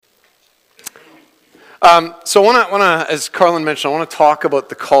So I want to, as Carlin mentioned, I want to talk about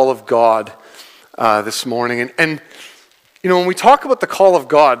the call of God this morning. And you know, when we talk about the call of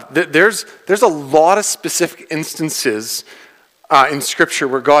God, there's a lot of specific instances in Scripture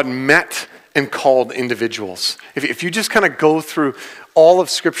where God met and called individuals. If you just kind of go through all of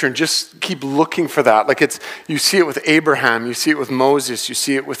Scripture and just keep looking for that, like you see it with Abraham, you see it with Moses, you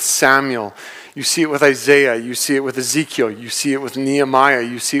see it with Samuel, you see it with Isaiah, you see it with Ezekiel, you see it with Nehemiah,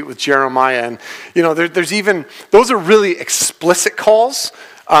 you see it with Jeremiah, and you know there's even those are really explicit calls,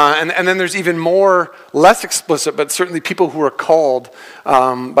 and then there's even more less explicit, but certainly people who are called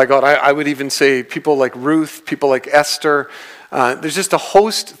by God. I would even say people like Ruth, people like Esther. There's just a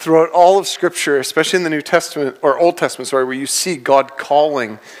host throughout all of Scripture, especially in the New Testament, or Old Testament, sorry, where you see God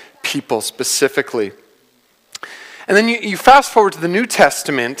calling people specifically. And then you fast forward to the New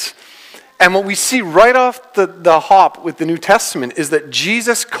Testament, and what we see right off the hop with the New Testament is that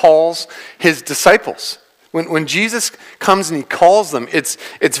Jesus calls his disciples. When Jesus comes and he calls them, it's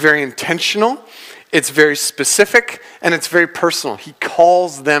very intentional, it's very specific, and it's very personal. He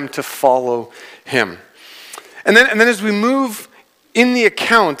calls them to follow him. And then as we move in the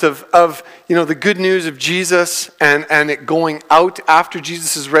account of you know the good news of Jesus and it going out after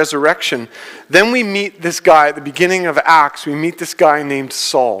Jesus' resurrection, then we meet this guy at the beginning of Acts. We meet this guy named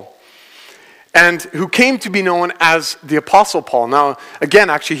Saul, and who came to be known as the Apostle Paul. Now, again,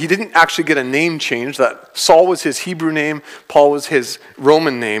 actually, he didn't actually get a name change. That Saul was his Hebrew name, Paul was his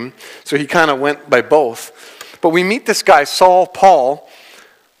Roman name, so he kind of went by both. But we meet this guy, Saul Paul,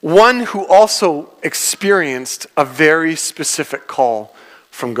 one who also experienced a very specific call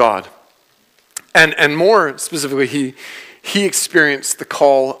from God. And more specifically, he experienced the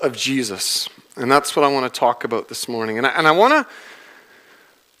call of Jesus. And that's what I want to talk about this morning. And I want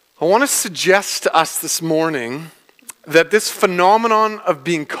to suggest to us this morning that this phenomenon of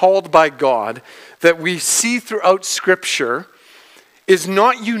being called by God that we see throughout Scripture is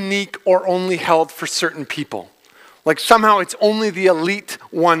not unique or only held for certain people. Like somehow it's only the elite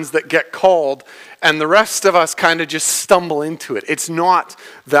ones that get called and the rest of us kind of just stumble into it. It's not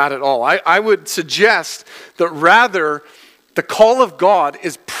that at all. I would suggest that rather the call of God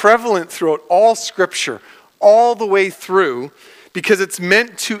is prevalent throughout all Scripture, all the way through, because it's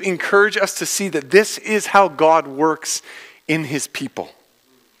meant to encourage us to see that this is how God works in his people.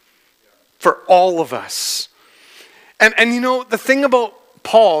 For all of us. And you know, the thing about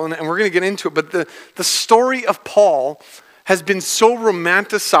Paul, and we're going to get into it, but the story of Paul has been so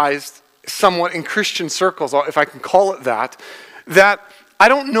romanticized somewhat in Christian circles, if I can call it that I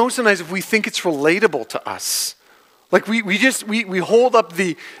don't know sometimes if we think it's relatable to us. Like we hold up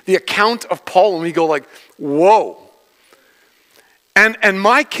the account of Paul and we go like, whoa. And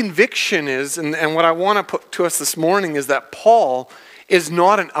my conviction is, and what I want to put to us this morning is that Paul is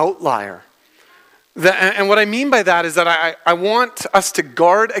not an outlier. And what I mean by that is that I want us to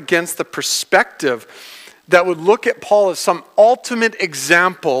guard against the perspective that would look at Paul as some ultimate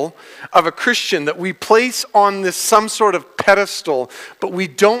example of a Christian that we place on this some sort of pedestal, but we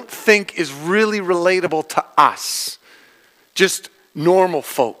don't think is really relatable to us, just normal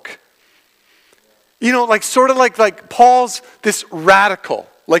folk. You know, like sort of like Paul's this radical,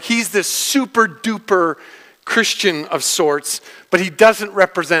 like he's this super duper Christian of sorts, but he doesn't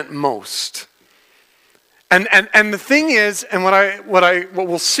represent most. And the thing is, and what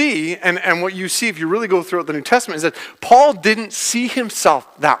we'll see, and what you see if you really go throughout the New Testament, is that Paul didn't see himself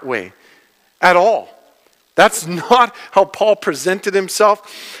that way at all. That's not how Paul presented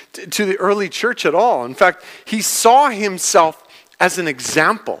himself to the early church at all. In fact, he saw himself as an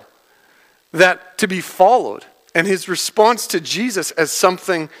example that to be followed, and his response to Jesus as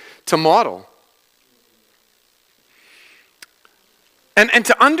something to model. And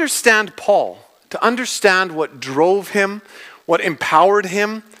to understand Paul, to understand what drove him, what empowered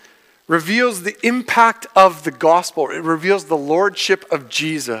him, reveals the impact of the gospel. It reveals the lordship of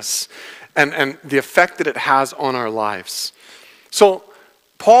Jesus and the effect that it has on our lives. So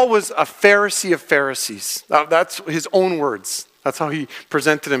Paul was a Pharisee of Pharisees. That's his own words. That's how he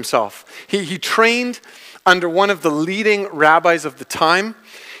presented himself. He trained under one of the leading rabbis of the time.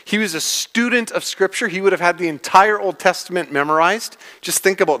 He was a student of Scripture. He would have had the entire Old Testament memorized. Just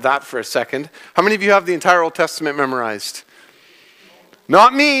think about that for a second. How many of you have the entire Old Testament memorized?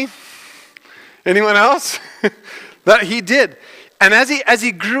 Not me. Anyone else? That he did. And as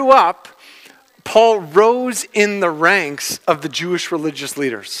he grew up, Paul rose in the ranks of the Jewish religious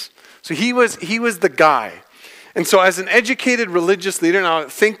leaders. So he was the guy. And so as an educated religious leader, now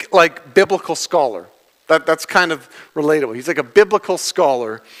think like biblical scholar. That's kind of relatable. He's like a biblical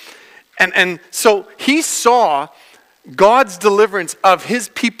scholar. And so he saw God's deliverance of his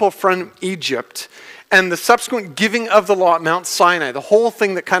people from Egypt and the subsequent giving of the law at Mount Sinai, the whole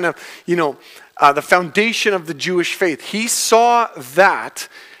thing that kind of, the foundation of the Jewish faith, he saw that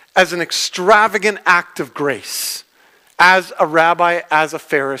as an extravagant act of grace, as a rabbi, as a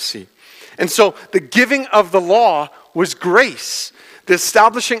Pharisee. And so the giving of the law was grace. The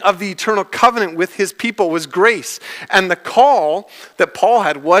establishing of the eternal covenant with his people was grace. And the call that Paul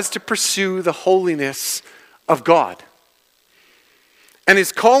had was to pursue the holiness of God. And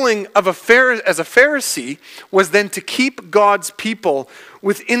his calling as a Pharisee was then to keep God's people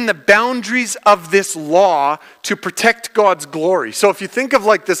within the boundaries of this law to protect God's glory. So if you think of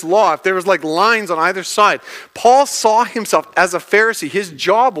like this law, if there was like lines on either side, Paul saw himself as a Pharisee. His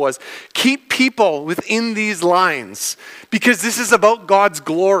job was keep people within these lines because this is about God's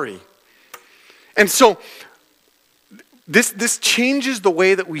glory. And so this changes the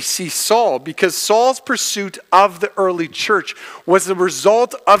way that we see Saul, because Saul's pursuit of the early church was the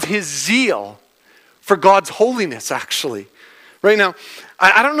result of his zeal for God's holiness, actually. Right now,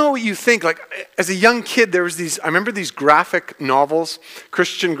 I don't know what you think. Like, as a young kid, there was I remember these graphic novels,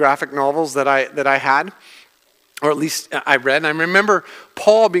 Christian graphic novels that I had, or at least I read. And I remember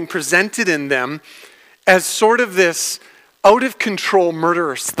Paul being presented in them as sort of this out-of-control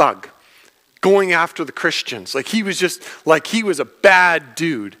murderous thug, going after the Christians. Like he was a bad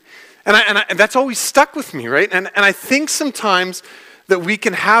dude. And that's always stuck with me, right? And I think sometimes that we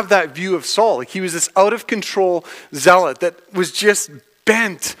can have that view of Saul. Like he was this out of control zealot that was just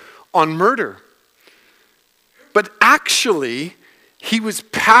bent on murder. But actually, he was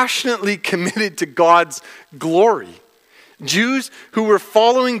passionately committed to God's glory. Jews who were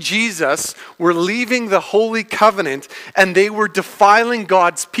following Jesus were leaving the holy covenant and they were defiling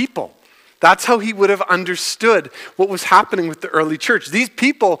God's people. That's how he would have understood what was happening with the early church. These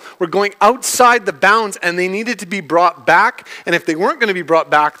people were going outside the bounds and they needed to be brought back. And if they weren't going to be brought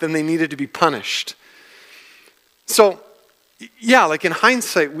back, then they needed to be punished. So, yeah, like in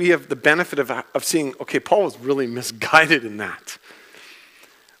hindsight, we have the benefit of seeing, okay, Paul was really misguided in that.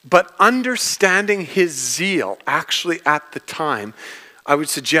 But understanding his zeal actually at the time, I would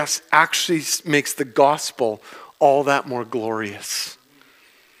suggest actually makes the gospel all that more glorious.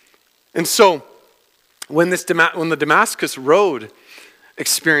 And so, when the Damascus Road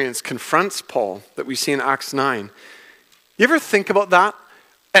experience confronts Paul, that we see in Acts 9, you ever think about that?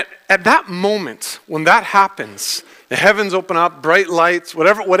 At that moment, when that happens, the heavens open up, bright lights,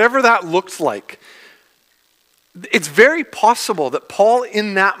 whatever that looks like, it's very possible that Paul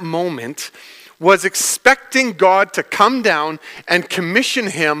in that moment was expecting God to come down and commission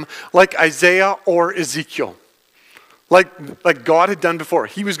him like Isaiah or Ezekiel. Like God had done before.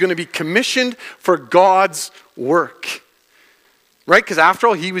 He was going to be commissioned for God's work. Right? Because after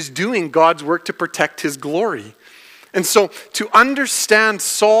all, he was doing God's work to protect his glory. And so to understand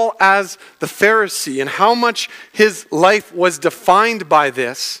Saul as the Pharisee and how much his life was defined by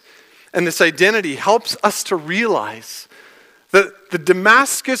this and this identity helps us to realize that the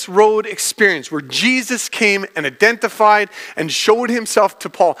Damascus Road experience where Jesus came and identified and showed himself to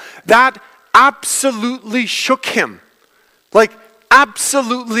Paul, that absolutely shook him. Like,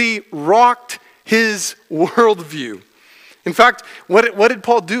 absolutely rocked his worldview. In fact, what did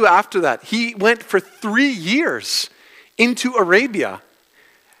Paul do after that? He went for 3 years into Arabia.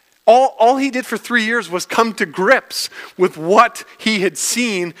 All he did for 3 years was come to grips with what he had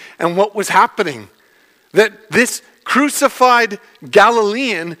seen and what was happening. That this crucified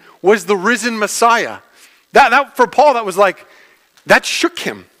Galilean was the risen Messiah. That for Paul, that shook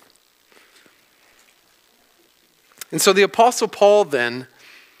him. And so the Apostle Paul then,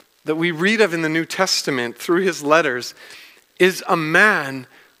 that we read of in the New Testament through his letters, is a man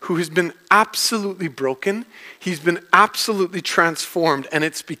who has been absolutely broken. He's been absolutely transformed, and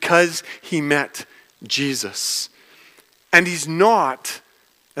it's because he met Jesus. And he's not,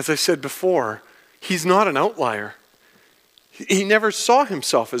 as I said before, he's not an outlier. He never saw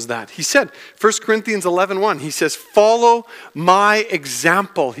himself as that. He said, 1 Corinthians 11:1, he says, follow my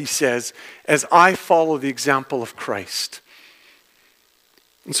example, he says, as I follow the example of Christ.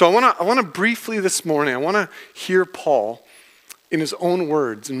 And so I want to briefly this morning, I want to hear Paul in his own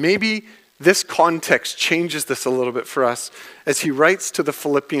words. And maybe this context changes this a little bit for us as he writes to the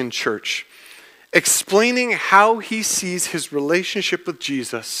Philippian church, explaining how he sees his relationship with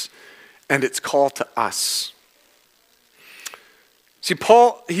Jesus and its call to us. See,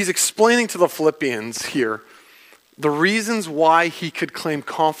 Paul, he's explaining to the Philippians here the reasons why he could claim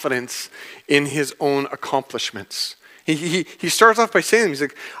confidence in his own accomplishments. He starts off by saying, he's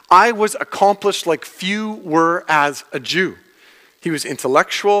like, I was accomplished like few were as a Jew. He was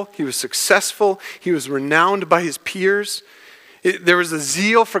intellectual, he was successful, he was renowned by his peers. There was a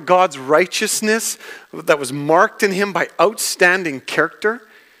zeal for God's righteousness that was marked in him by outstanding character.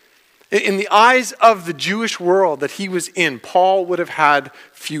 In the eyes of the Jewish world that he was in, Paul would have had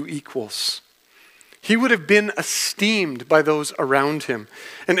few equals. He would have been esteemed by those around him.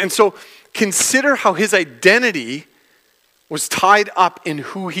 And so consider how his identity was tied up in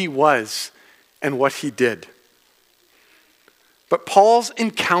who he was and what he did. But Paul's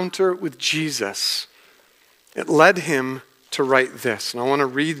encounter with Jesus, it led him to write this. And I want to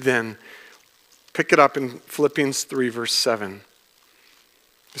read then, pick it up in Philippians 3, verse 7.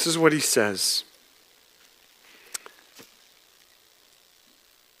 This is what he says.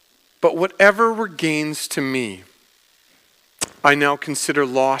 But whatever were gains to me, I now consider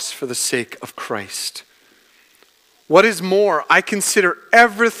loss for the sake of Christ. What is more, I consider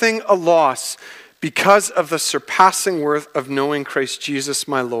everything a loss because of the surpassing worth of knowing Christ Jesus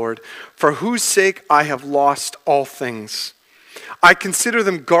my Lord, for whose sake I have lost all things. I consider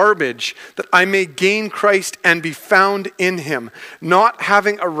them garbage, that I may gain Christ and be found in him, not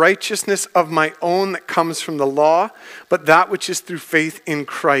having a righteousness of my own that comes from the law, but that which is through faith in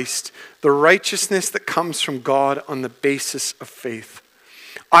Christ, the righteousness that comes from God on the basis of faith.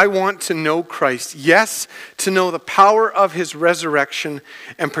 I want to know Christ, yes, to know the power of his resurrection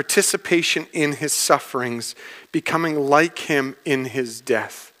and participation in his sufferings, becoming like him in his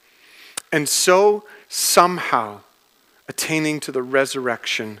death, and so somehow attaining to the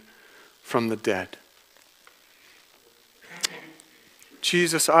resurrection from the dead.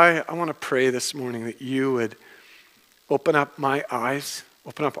 Jesus, I want to pray this morning that you would open up my eyes,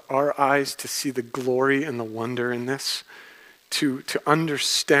 open up our eyes to see the glory and the wonder in this, to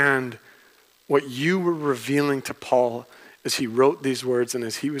understand what you were revealing to Paul as he wrote these words and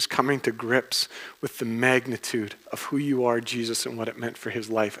as he was coming to grips with the magnitude of who you are, Jesus, and what it meant for his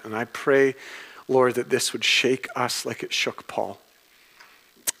life. And I pray, Lord, that this would shake us like it shook Paul.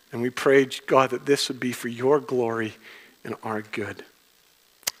 And we pray, God, that this would be for your glory and our good.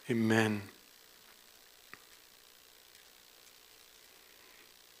 Amen.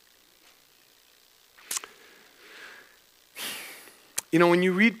 You know, when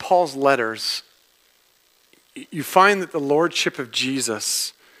you read Paul's letters, you find that the lordship of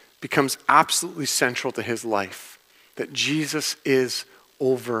Jesus becomes absolutely central to his life, that Jesus is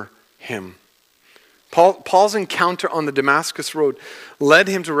over him. Paul's encounter on the Damascus Road led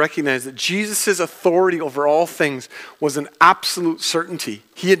him to recognize that Jesus' authority over all things was an absolute certainty.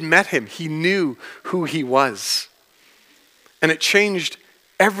 He had met him. He knew who he was. And it changed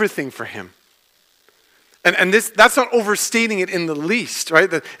everything for him. And that's not overstating it in the least,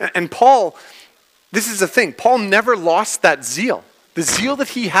 right? And Paul, this is the thing, Paul never lost that zeal. The zeal that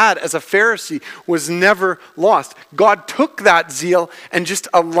he had as a Pharisee was never lost. God took that zeal and just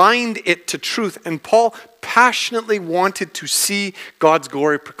aligned it to truth. And Paul passionately wanted to see God's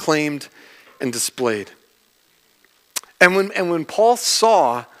glory proclaimed and displayed. And when Paul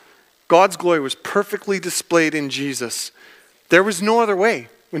saw God's glory was perfectly displayed in Jesus, there was no other way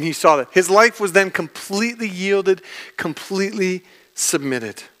when he saw that. His life was then completely yielded, completely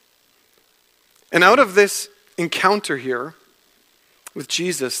submitted. And out of this encounter here with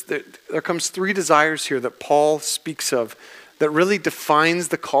Jesus, there comes three desires here that Paul speaks of that really defines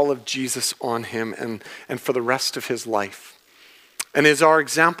the call of Jesus on him and for the rest of his life. And is our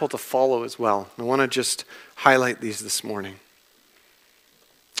example to follow as well. I want to just highlight these this morning.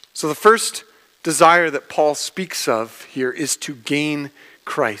 So the first desire that Paul speaks of here is to gain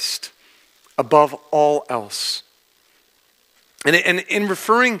Christ above all else. And in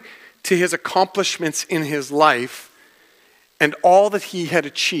referring to his accomplishments in his life, and all that he had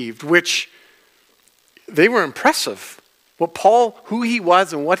achieved, which they were impressive. What Paul, who he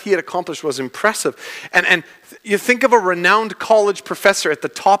was and what he had accomplished was impressive. And you think of a renowned college professor at the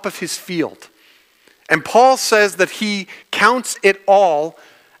top of his field. And Paul says that he counts it all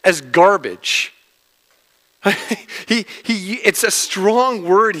as garbage. It's a strong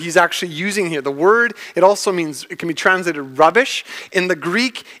word he's actually using here. The word, it also means, it can be translated rubbish. In the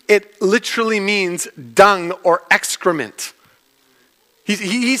Greek, it literally means dung or excrement.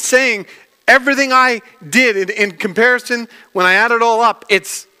 He's saying everything I did in comparison, when I add it all up,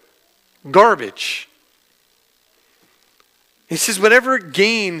 it's garbage. He says whatever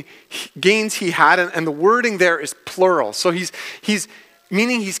gains he had, and the wording there is plural. So he's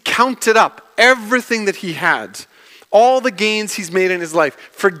meaning he's counted up everything that he had, all the gains he's made in his life,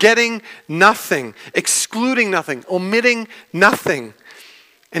 forgetting nothing, excluding nothing, omitting nothing.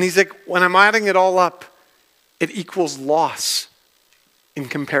 And he's like, when I'm adding it all up, it equals loss in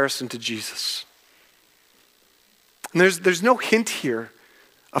comparison to Jesus. And there's no hint here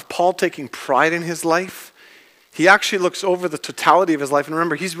of Paul taking pride in his life. He actually looks over the totality of his life. And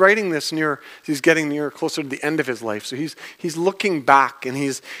remember, he's writing this he's getting closer to the end of his life. So he's looking back and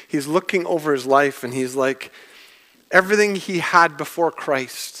he's looking over his life and he's like, everything he had before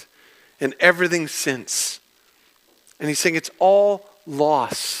Christ and everything since. And he's saying it's all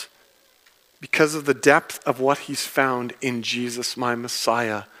loss because of the depth of what he's found in Jesus, my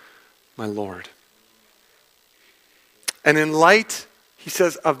Messiah, my Lord. And in light, he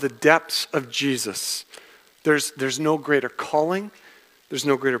says, of the depths of Jesus, there's no greater calling, there's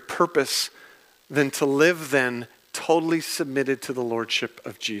no greater purpose than to live then totally submitted to the lordship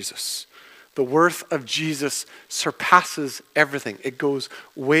of Jesus. The worth of Jesus surpasses everything. It goes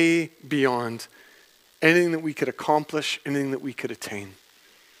way beyond anything that we could accomplish, anything that we could attain.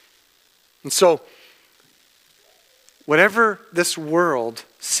 And so, whatever this world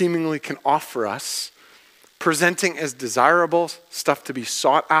seemingly can offer us, presenting as desirable, stuff to be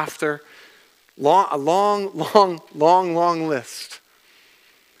sought after, a long list.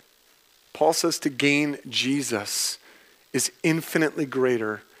 Paul says to gain Jesus is infinitely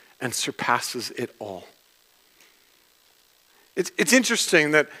greater and surpasses it all. It's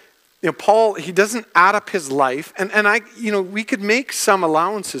interesting that Paul, he doesn't add up his life, and we could make some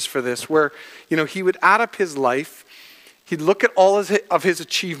allowances for this, where he would add up his life. He'd look at all of his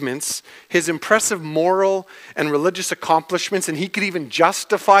achievements, his impressive moral and religious accomplishments, and he could even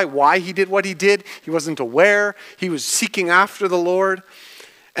justify why he did what he did. He wasn't aware. He was seeking after the Lord.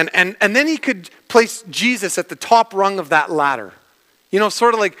 And then he could place Jesus at the top rung of that ladder.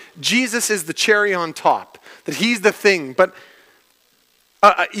 Sort of like Jesus is the cherry on top, that he's the thing, but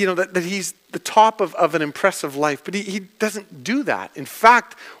that he's the top of an impressive life. But he doesn't do that. In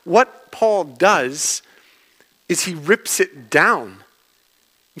fact, what Paul does is he rips it down.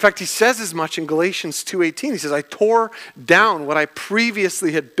 In fact, he says as much in Galatians 2:18. He says, I tore down what I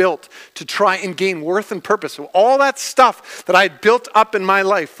previously had built to try and gain worth and purpose. So all that stuff that I had built up in my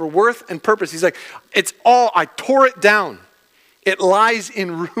life for worth and purpose, he's like, I tore it down. It lies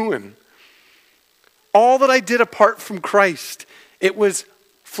in ruin. All that I did apart from Christ, it was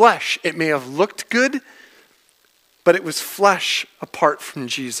flesh. It may have looked good, but it was flesh apart from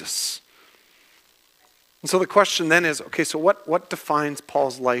Jesus. And so the question then is, okay, so what defines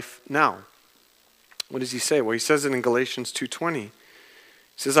Paul's life now? What does he say? Well, he says it in Galatians 2:20. He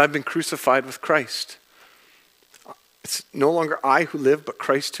says, I've been crucified with Christ. It's no longer I who live, but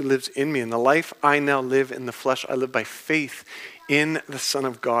Christ who lives in me. And the life I now live in the flesh, I live by faith in the Son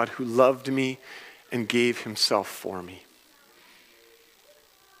of God who loved me and gave himself for me.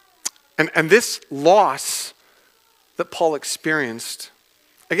 And this loss that Paul experienced,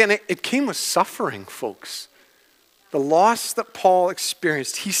 again, it came with suffering, folks. The loss that Paul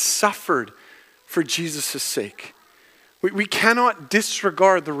experienced, he suffered for Jesus' sake. We cannot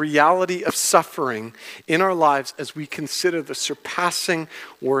disregard the reality of suffering in our lives as we consider the surpassing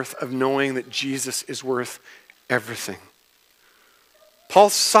worth of knowing that Jesus is worth everything. Paul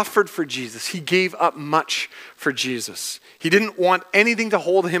suffered for Jesus. He gave up much for Jesus. He didn't want anything to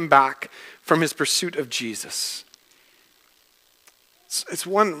hold him back from his pursuit of Jesus. It's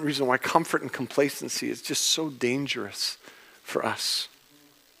one reason why comfort and complacency is just so dangerous for us.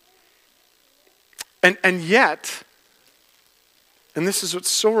 And yet, and this is what's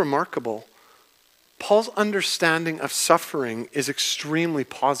so remarkable, Paul's understanding of suffering is extremely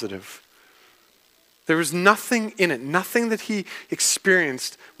positive. There was nothing in it, nothing that he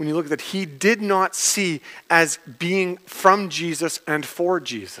experienced when you look at that he did not see as being from Jesus and for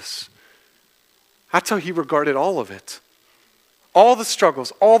Jesus. That's how he regarded all of it. All the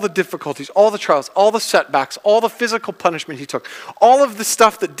struggles, all the difficulties, all the trials, all the setbacks, all the physical punishment he took, all of the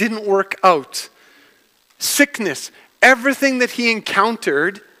stuff that didn't work out, sickness, everything that he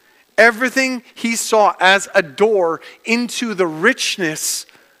encountered, everything he saw as a door into the richness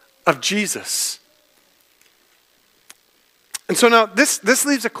of Jesus. And so now this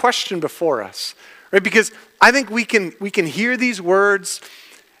leaves a question before us, right? Because I think we can hear these words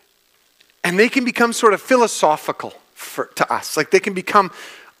and they can become sort of philosophical to us. Like they can become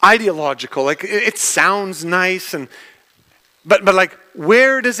ideological. Like it sounds nice, but like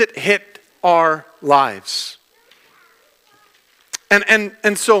where does it hit our lives?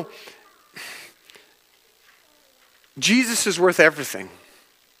 And so Jesus is worth everything.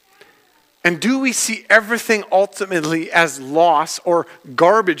 And do we see everything ultimately as loss or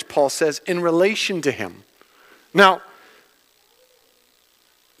garbage, Paul says, in relation to him? Now,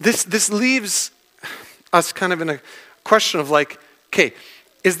 this leaves us kind of in a question of like, okay,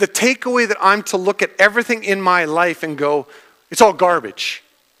 is the takeaway that I'm to look at everything in my life and go, it's all garbage?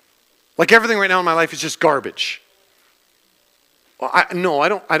 Like everything right now in my life is just garbage? Well,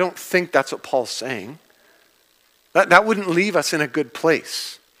 I don't think that's what Paul's saying. That wouldn't leave us in a good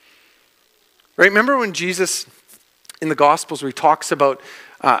place. Right? Remember when Jesus, in the Gospels, where he talks about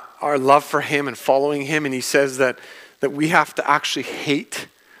our love for him and following him, and he says that we have to actually hate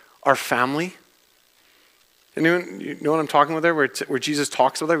our family? Anyone, you know what I'm talking about there? Where Jesus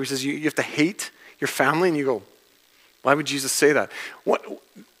talks about that, where he says you have to hate your family, and you go, why would Jesus say that?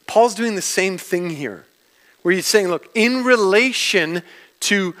 Paul's doing the same thing here, where he's saying, look, in relation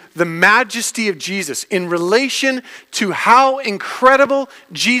to the majesty of Jesus, in relation to how incredible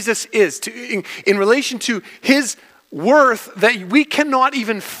Jesus is, in relation to his worth that we cannot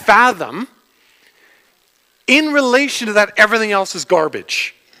even fathom, in relation to that, everything else is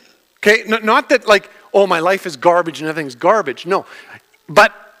garbage. Okay? Not that like, oh, my life is garbage and everything's garbage. No.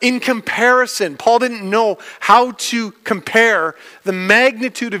 But in comparison, Paul didn't know how to compare the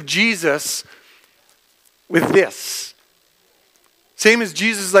magnitude of Jesus with this. Same as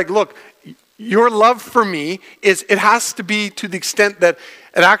Jesus is like, look, your love for me it has to be to the extent that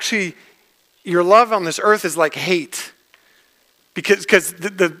it actually, your love on this earth is like hate. Because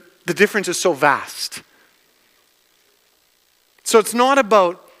the difference is so vast. So it's not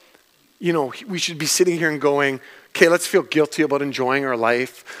about, we should be sitting here and going, okay, let's feel guilty about enjoying our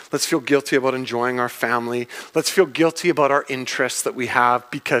life. Let's feel guilty about enjoying our family. Let's feel guilty about our interests that we have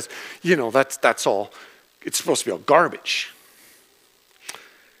because, that's all. It's supposed to be all garbage.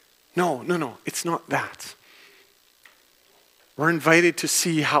 No, it's not that. We're invited to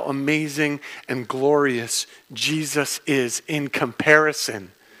see how amazing and glorious Jesus is in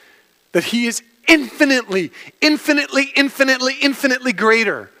comparison. That he is infinitely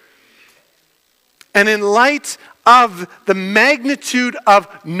greater. And in light of the magnitude of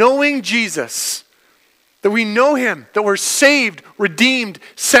knowing Jesus, that we know him, that we're saved, redeemed,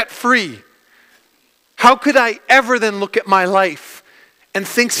 set free, how could I ever then look at my life and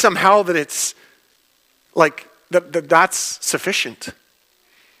think somehow that it's like, that's sufficient?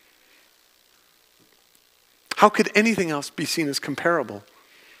 How could anything else be seen as comparable?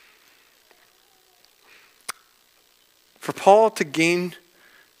 For Paul to gain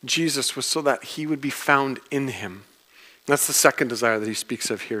Jesus was so that he would be found in him. That's the second desire that he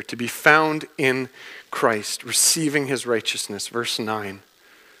speaks of here, to be found in Christ, receiving his righteousness. Verse 9.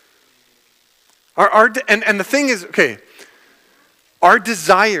 And the thing is, okay, our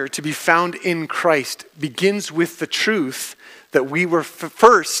desire to be found in Christ begins with the truth that we were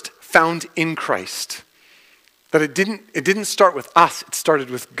first found in Christ. That it didn't start with us, it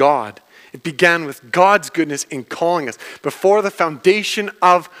started with God. It began with God's goodness in calling us. Before the foundation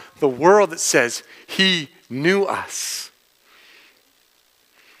of the world, it says, he knew us.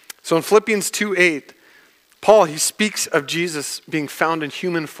 So in Philippians 2:8, Paul, he speaks of Jesus being found in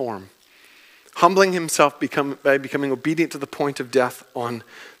human form, humbling himself by becoming obedient to the point of death on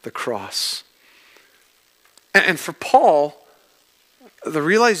the cross. And for Paul, the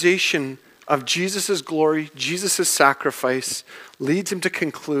realization of Jesus' glory, Jesus' sacrifice, leads him to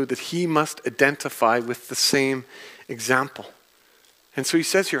conclude that he must identify with the same example. And so he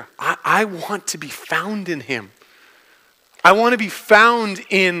says here, I want to be found in him. I want to be found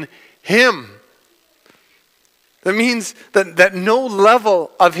in him. That means that no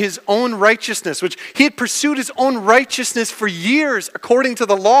level of his own righteousness, which he had pursued his own righteousness for years according to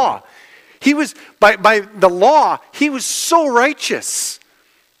the law. He was, by the law, he was so righteous.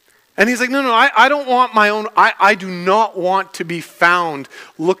 And he's like, no, I don't want my own, I do not want to be found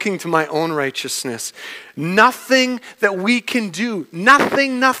looking to my own righteousness. Nothing that we can do,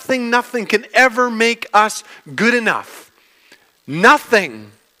 nothing can ever make us good enough.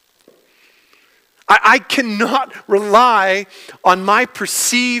 Nothing. I cannot rely on my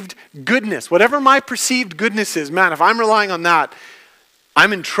perceived goodness. Whatever my perceived goodness is, man, if I'm relying on that,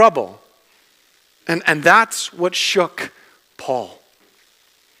 I'm in trouble. And that's what shook Paul.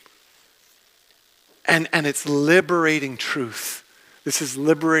 And it's liberating truth. This is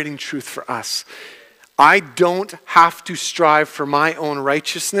liberating truth for us. I don't have to strive for my own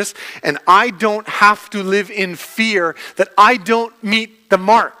righteousness, and I don't have to live in fear that I don't meet the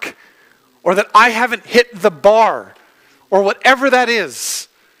mark, or that I haven't hit the bar, or whatever that is.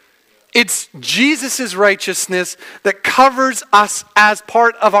 It's Jesus' righteousness that covers us as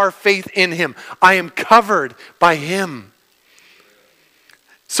part of our faith in him. I am covered by him.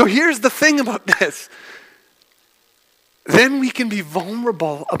 So here's the thing about this. Then we can be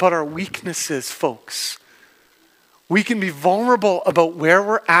vulnerable about our weaknesses, folks. We can be vulnerable about where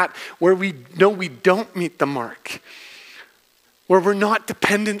we're at, where we know we don't meet the mark, where we're not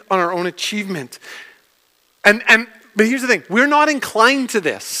dependent on our own achievement. But here's the thing, we're not inclined to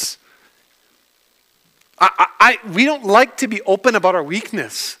this. We don't like to be open about our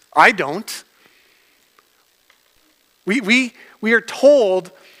weakness. I don't. We are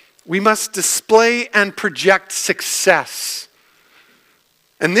told we must display and project success.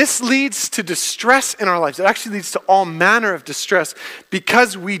 And this leads to distress in our lives. It actually leads to all manner of distress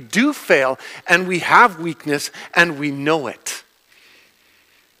because we do fail and we have weakness and we know it.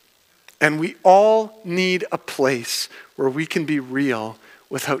 And we all need a place where we can be real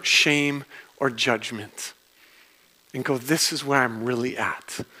without shame or judgment. And go, this is where I'm really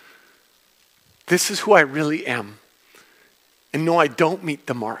at. This is who I really am. And no, I don't meet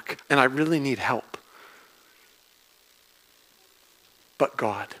the mark. And I really need help. But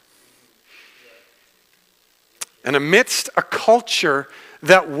God. And amidst a culture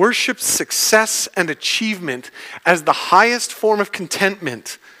that worships success and achievement as the highest form of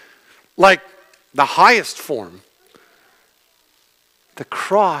contentment, like the highest form, the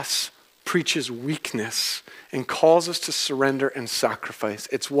cross preaches weakness and calls us to surrender and sacrifice.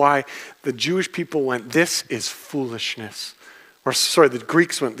 It's why the Jewish people went, this is foolishness. Or sorry, the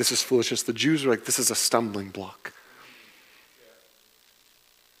Greeks went, this is foolishness. The Jews were like, this is a stumbling block.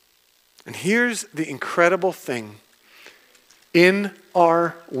 And here's the incredible thing. In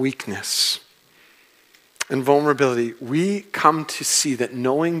our weakness and vulnerability, we come to see that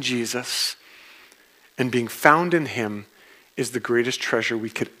knowing Jesus and being found in him is the greatest treasure we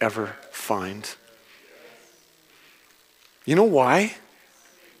could ever find. You know why?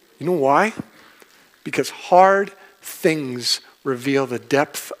 You know why? Because hard things reveal the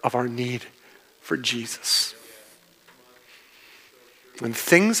depth of our need for Jesus. When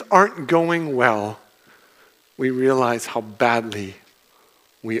things aren't going well, we realize how badly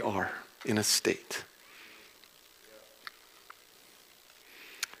we are in a state.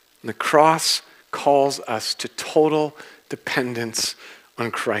 And the cross calls us to total dependence on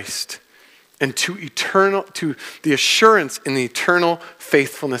Christ and to the assurance in the eternal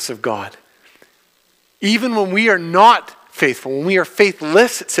faithfulness of God. Even when we are not faithful, when we are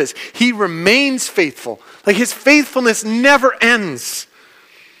faithless, it says, he remains faithful. Like his faithfulness never ends.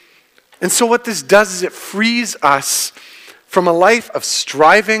 And so what this does is it frees us from a life of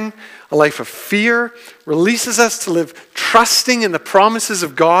striving, a life of fear, releases us to live trusting in the promises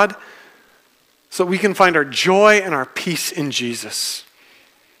of God so that we can find our joy and our peace in Jesus.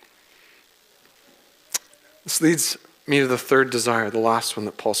 This leads me to the third desire, the last one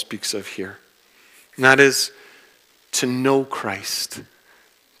that Paul speaks of here. And that is to know Christ,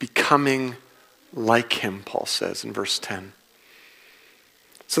 becoming like him, Paul says in verse 10.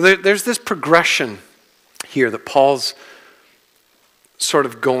 So there's this progression here that Paul's sort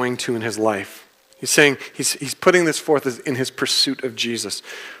of going to in his life. He's saying, he's putting this forth as in his pursuit of Jesus.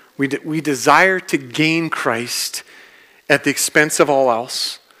 We desire to gain Christ at the expense of all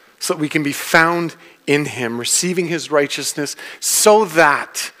else so that we can be found in him, receiving his righteousness so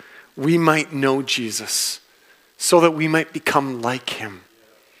that we might know Jesus, so that we might become like him.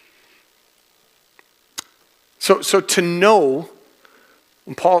 So to know,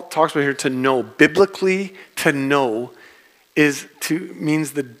 when Paul talks about here to know, biblically to know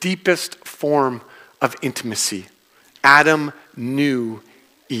means the deepest form of intimacy. Adam knew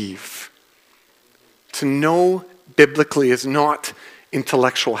Eve. To know biblically is not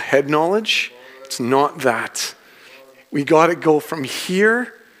intellectual head knowledge. It's not that. We got to go from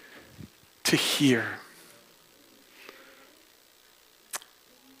here to here.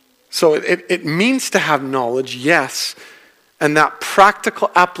 So it means to have knowledge, yes, and that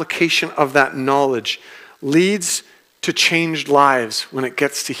practical application of that knowledge leads to changed lives when it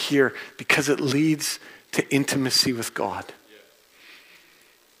gets to here because it leads to intimacy with God.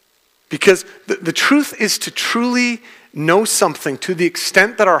 Because the truth is to truly know something to the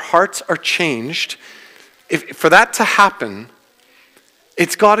extent that our hearts are changed. For that to happen,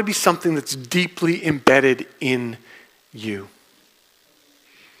 it's got to be something that's deeply embedded in you.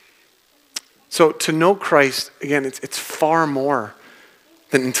 So to know Christ, again, it's far more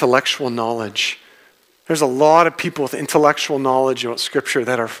than intellectual knowledge. There's a lot of people with intellectual knowledge about Scripture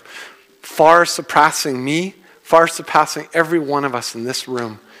that are far surpassing me, far surpassing every one of us in this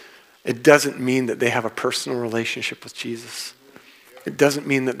room. It doesn't mean that they have a personal relationship with Jesus. It doesn't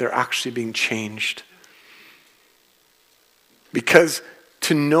mean that they're actually being changed. Because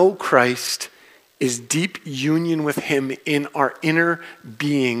to know Christ is deep union with him in our inner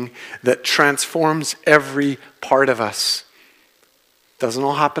being that transforms every part of us. Doesn't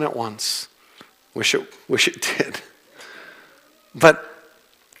all happen at once. Wish it did. But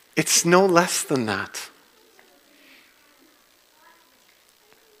it's no less than that.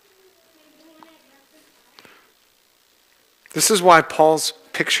 This is why Paul's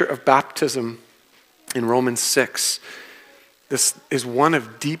picture of baptism in Romans 6 this is one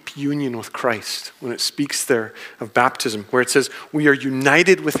of deep union with Christ when it speaks there of baptism, where it says we are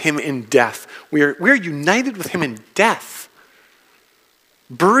united with him in death. We are united with him in death.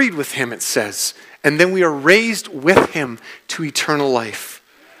 Buried with him, it says. And then we are raised with him to eternal life.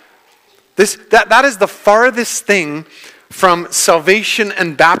 That is the farthest thing from salvation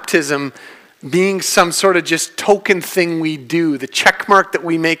and baptism being some sort of just token thing we do, the check mark that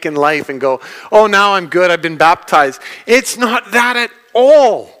we make in life and go, oh, now I'm good, I've been baptized. It's not that at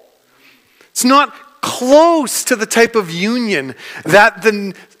all. It's not close to the type of union that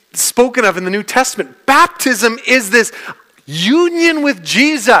spoken of in the New Testament. Baptism is this union with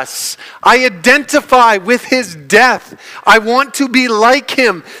Jesus. I identify with his death. I want to be like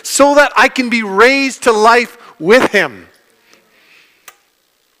him so that I can be raised to life with him.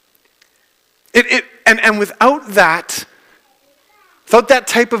 And without that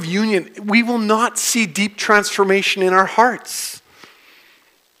type of union, we will not see deep transformation in our hearts.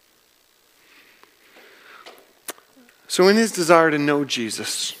 So in his desire to know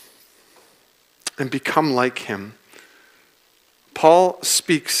Jesus and become like him, Paul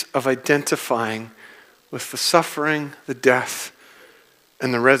speaks of identifying with the suffering, the death,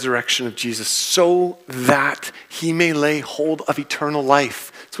 and the resurrection of Jesus so that he may lay hold of eternal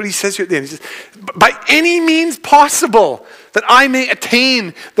life. That's what he says here at the end. He says, by any means possible, that I may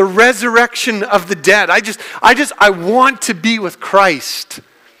attain the resurrection of the dead. I want to be with Christ.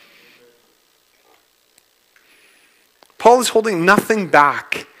 Paul is holding nothing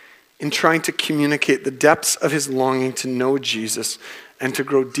back in trying to communicate the depths of his longing to know Jesus and to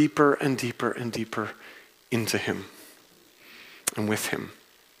grow deeper and deeper and deeper into him and with him.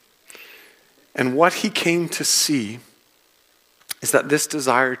 And what he came to see is that this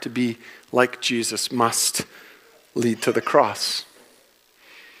desire to be like Jesus must lead to the cross.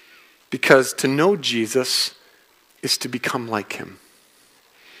 Because to know Jesus is to become like him.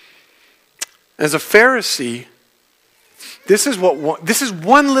 As a Pharisee, this is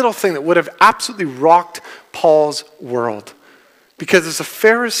one little thing that would have absolutely rocked Paul's world. Because as a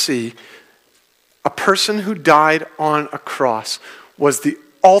Pharisee, a person who died on a cross was the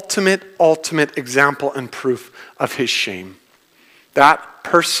ultimate example and proof of his shame. That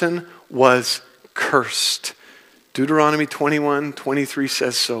person was cursed. Deuteronomy 21:23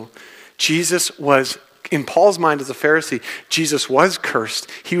 says so. Jesus was, in Paul's mind as a Pharisee, Jesus was cursed.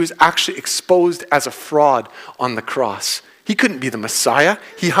 He was actually exposed as a fraud on the cross. He couldn't be the Messiah.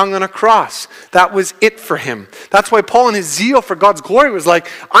 He hung on a cross. That was it for him. That's why Paul in his zeal for God's glory was like,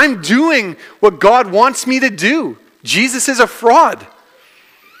 I'm doing what God wants me to do. Jesus is a fraud.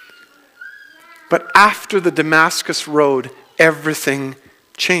 But after the Damascus Road, everything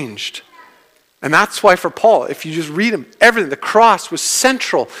changed. And that's why for Paul, if you just read him, everything, the cross was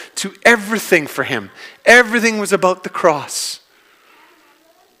central to everything for him. Everything was about the cross.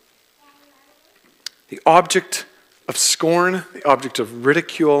 The object of scorn, the object of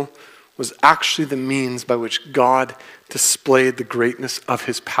ridicule, was actually the means by which God displayed the greatness of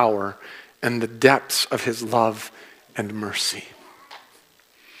his power and the depths of his love and mercy.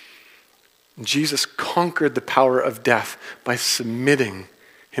 Jesus conquered the power of death by submitting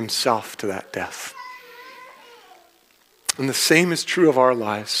himself to that death. And the same is true of our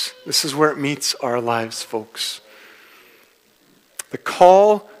lives. This is where it meets our lives, folks. The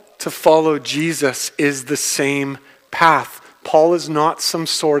call to follow Jesus is the same path. Paul is not some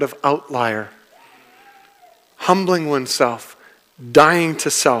sort of outlier. Humbling oneself, dying to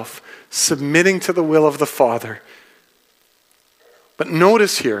self, submitting to the will of the Father. But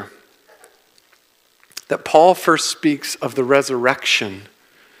notice here that Paul first speaks of the resurrection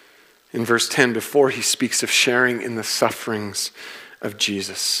in verse 10 before he speaks of sharing in the sufferings of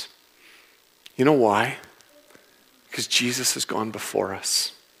Jesus. You know why? Because Jesus has gone before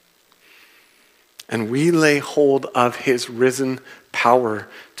us. And we lay hold of his risen power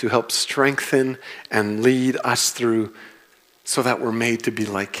to help strengthen and lead us through so that we're made to be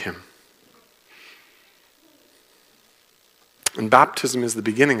like him. And baptism is the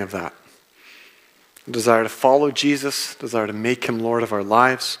beginning of that. A desire to follow Jesus, desire to make him Lord of our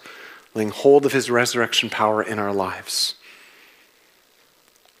lives, laying hold of his resurrection power in our lives.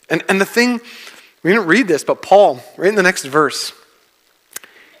 And the thing, we didn't read this, but Paul, right in the next verse,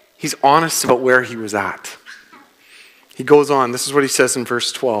 he's honest about where he was at. He goes on, this is what he says in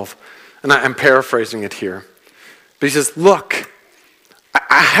verse 12, and I'm paraphrasing it here. But he says, look,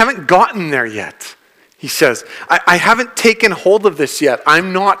 I haven't gotten there yet. He says, I haven't taken hold of this yet.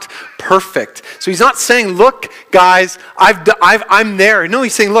 I'm not perfect. So he's not saying, look, guys, I'm there. No,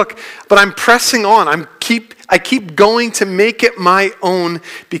 he's saying, look, but I'm pressing on. I keep going to make it my own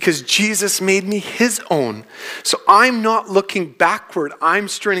because Jesus made me his own. So I'm not looking backward. I'm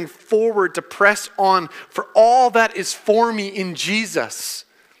straining forward to press on for all that is for me in Jesus.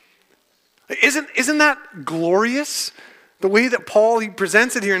 Isn't that glorious? The way that Paul, he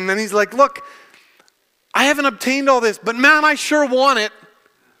presents it here, and then he's like, look, I haven't obtained all this, but man, I sure want it.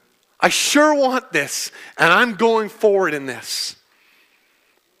 I sure want this, and I'm going forward in this.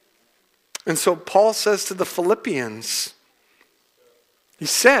 And so Paul says to the Philippians, he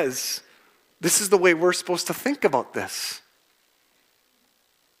says, this is the way we're supposed to think about this.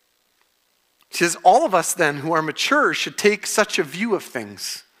 He says, all of us then who are mature should take such a view of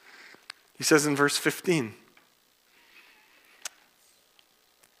things. He says in verse 15.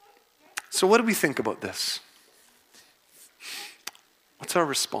 So what do we think about this? What's our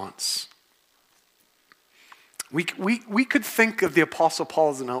response? We could think of the Apostle Paul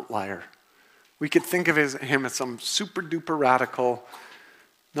as an outlier. We could think of him as some super duper radical,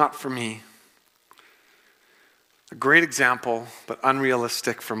 not for me. A great example, but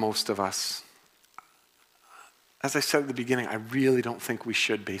unrealistic for most of us. As I said at the beginning, I really don't think we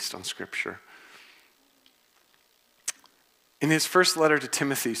should based on Scripture. In his first letter to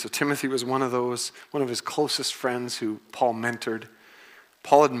Timothy, so Timothy was one of his closest friends who Paul mentored.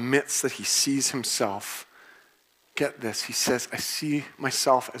 Paul admits that he sees himself. Get this, he says, I see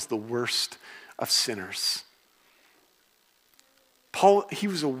myself as the worst of sinners. Paul, he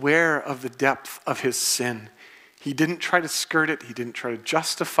was aware of the depth of his sin. He didn't try to skirt it. He didn't try to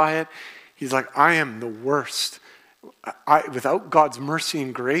justify it. He's like, I am the worst. Without God's mercy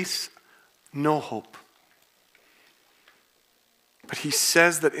and grace, no hope. But he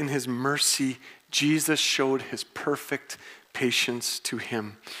says that in his mercy, Jesus showed his perfect patience to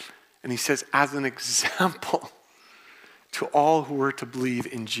him. And he says, as an example to all who were to believe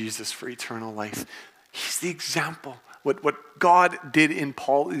in Jesus for eternal life. He's the example. What God did in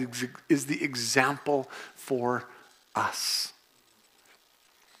Paul is the example for us.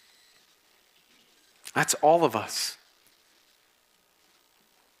 That's all of us.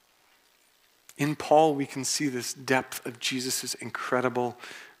 In Paul, we can see this depth of Jesus' incredible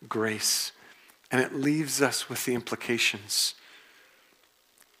grace. And it leaves us with the implications.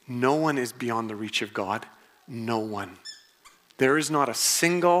 No one is beyond the reach of God. No one. There is not a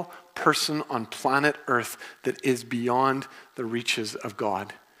single person on planet Earth that is beyond the reaches of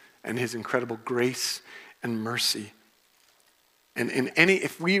God and his incredible grace and mercy. And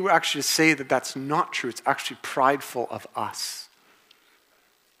if we actually say that that's not true, it's actually prideful of us.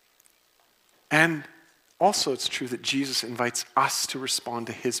 And also it's true that Jesus invites us to respond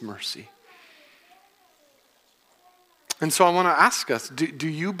to his mercy. And so I want to ask us, do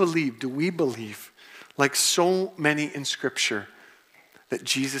you believe, do we believe, like so many in Scripture, that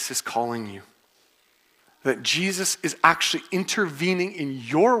Jesus is calling you? That Jesus is actually intervening in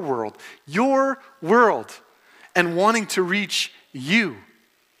your world, and wanting to reach you.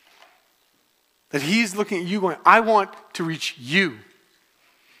 That he's looking at you going, I want to reach you.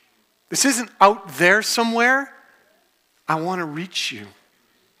 This isn't out there somewhere. I want to reach you.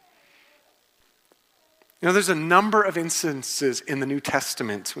 You know, there's a number of instances in the New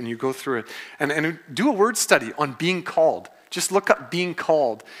Testament when you go through it. And do a word study on being called. Just look up being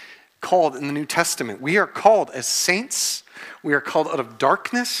called in the New Testament. We are called as saints. We are called out of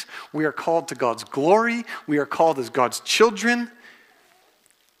darkness. We are called to God's glory. We are called as God's children.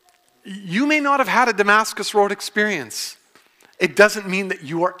 You may not have had a Damascus Road experience. It doesn't mean that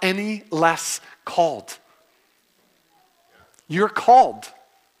you are any less called. You're called.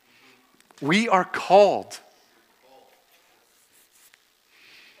 We are called.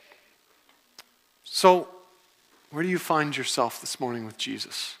 So, where do you find yourself this morning with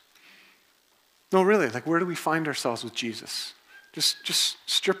Jesus? No, really, where do we find ourselves with Jesus? Just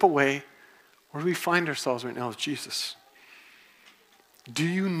strip away. Where do we find ourselves right now with Jesus? Do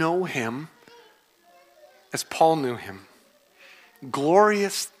you know him as Paul knew him?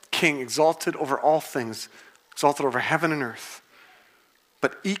 Glorious King, exalted over all things, exalted over heaven and earth.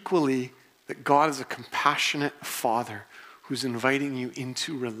 But equally, that God is a compassionate Father who's inviting you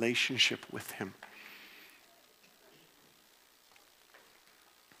into relationship with him.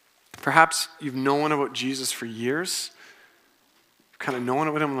 Perhaps you've known about Jesus for years. You've kind of known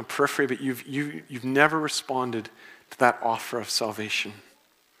about him on the periphery, but you've never responded to that offer of salvation.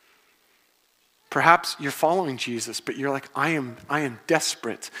 Perhaps you're following Jesus, but you're like, I am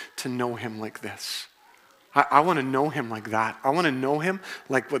desperate to know him like this. I want to know him like that. I want to know him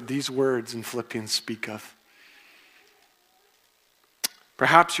like what these words in Philippians speak of.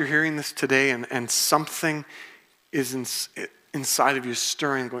 Perhaps you're hearing this today and something is inside of you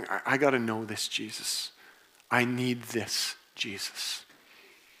stirring, going, I got to know this Jesus. I need this, Jesus.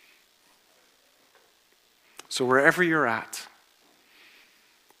 So wherever you're at,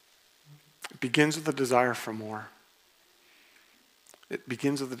 it begins with a desire for more. It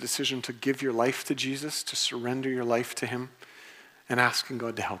begins with a decision to give your life to Jesus, to surrender your life to him, and asking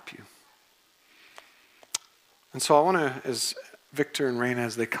God to help you. And so I want to, as Victor and Raina,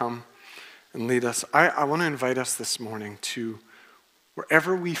 as they come and lead us, I want to invite us this morning to,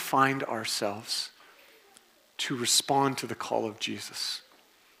 wherever we find ourselves, to respond to the call of Jesus.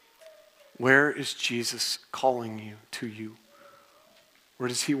 Where is Jesus calling you to you? Where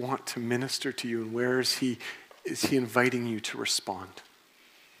does he want to minister to you? And where is he inviting you to respond?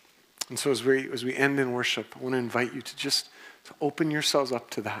 And so as we end in worship, I want to invite you to open yourselves up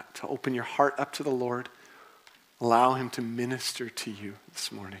to that, to open your heart up to the Lord. Allow him to minister to you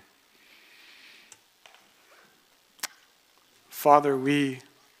this morning. Father,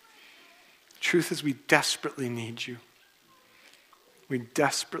 truth is we desperately need you. We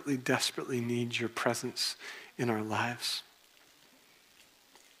desperately, desperately need your presence in our lives.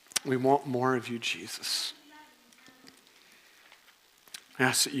 We want more of you, Jesus. I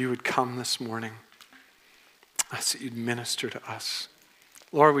ask that you would come this morning. I ask that you'd minister to us.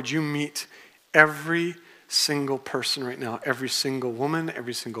 Lord, would you meet every single person right now, every single woman,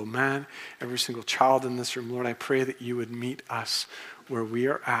 every single man, every single child in this room. Lord, I pray that you would meet us where we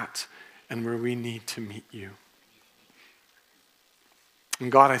are at and where we need to meet you.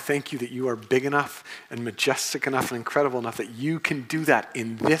 And God, I thank you that you are big enough and majestic enough and incredible enough that you can do that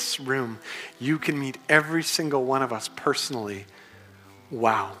in this room. You can meet every single one of us personally.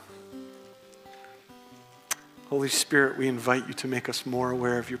 Wow. Holy Spirit, we invite you to make us more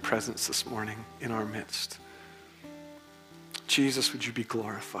aware of your presence this morning in our midst. Jesus, would you be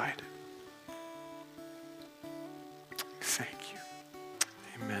glorified? Thank you.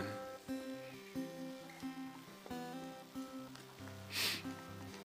 Amen.